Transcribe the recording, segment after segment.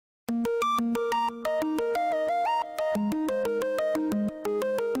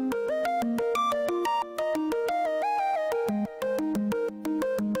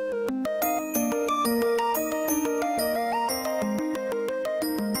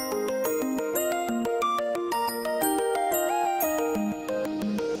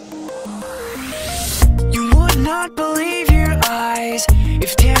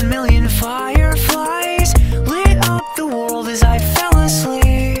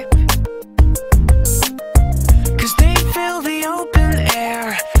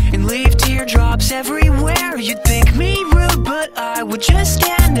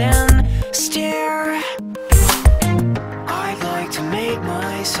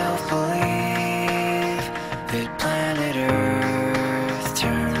myself believe that planet Earth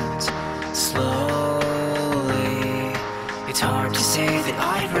turns slowly. It's hard to say that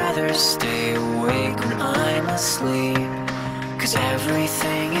I'd rather stay awake when I'm asleep, 'cause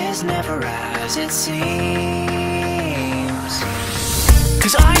everything is never as it seems.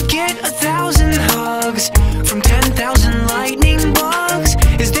 'Cause I get 1,000 hugs from 10,000 lightning bugs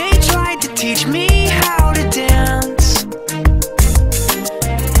as they tried to teach me how to dance.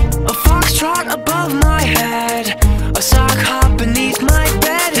 A foxtrot above my head, a sock hop beneath my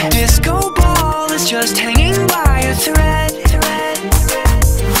bed. A disco ball is just hanging by a thread.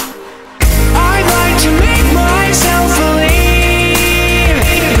 I like to make myself believe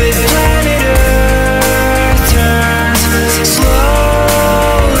that planet Earth turns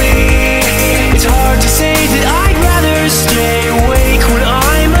slowly. It's hard to say that I'd rather stay awake when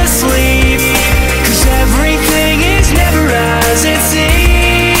I'm asleep, 'cause everything is never as it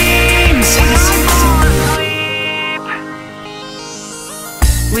seems.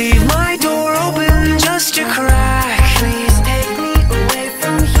 Leave my door open just a crack. Please take me away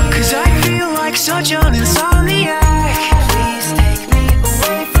from here, 'cause I feel like such an insomniac. Please take me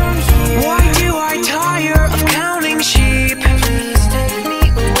away from here. Why do I tire of counting sheep? Please take me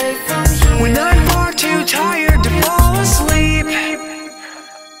away from here, when I'm far too tired to fall asleep.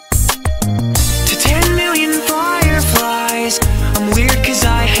 To 10 million fireflies, I'm weird 'cause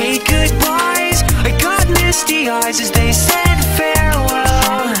I hate goodbyes. I got misty eyes as they said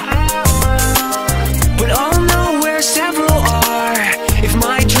farewell, but I'll know where several are if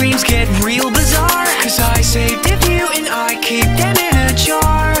my dreams get real bizarre, 'cause I saved a few and I keep them in a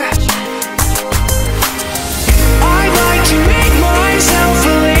jar. I like to make myself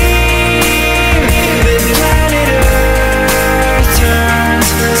believe that planet Earth turns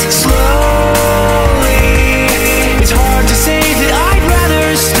slowly. It's hard to say that I'd rather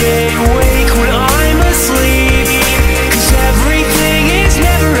stay awake when I'm asleep, 'cause everything is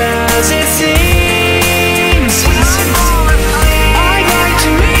never as it seems. I like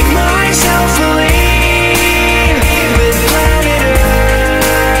to make myself believe that planet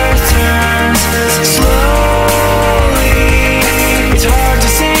Earth turns slowly. It's hard to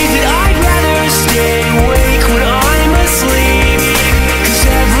say that I'd rather stay awake when I'm asleep, 'cause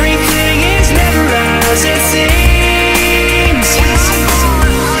everything is never as it seems.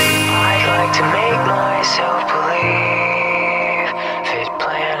 I'd like to make myself believe that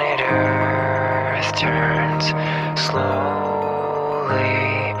planet Earth turns slowly.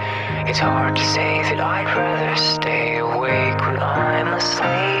 It's hard to say that I'd rather stay awake when I'm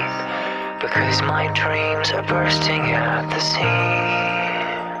asleep, because my dreams are bursting at the seams.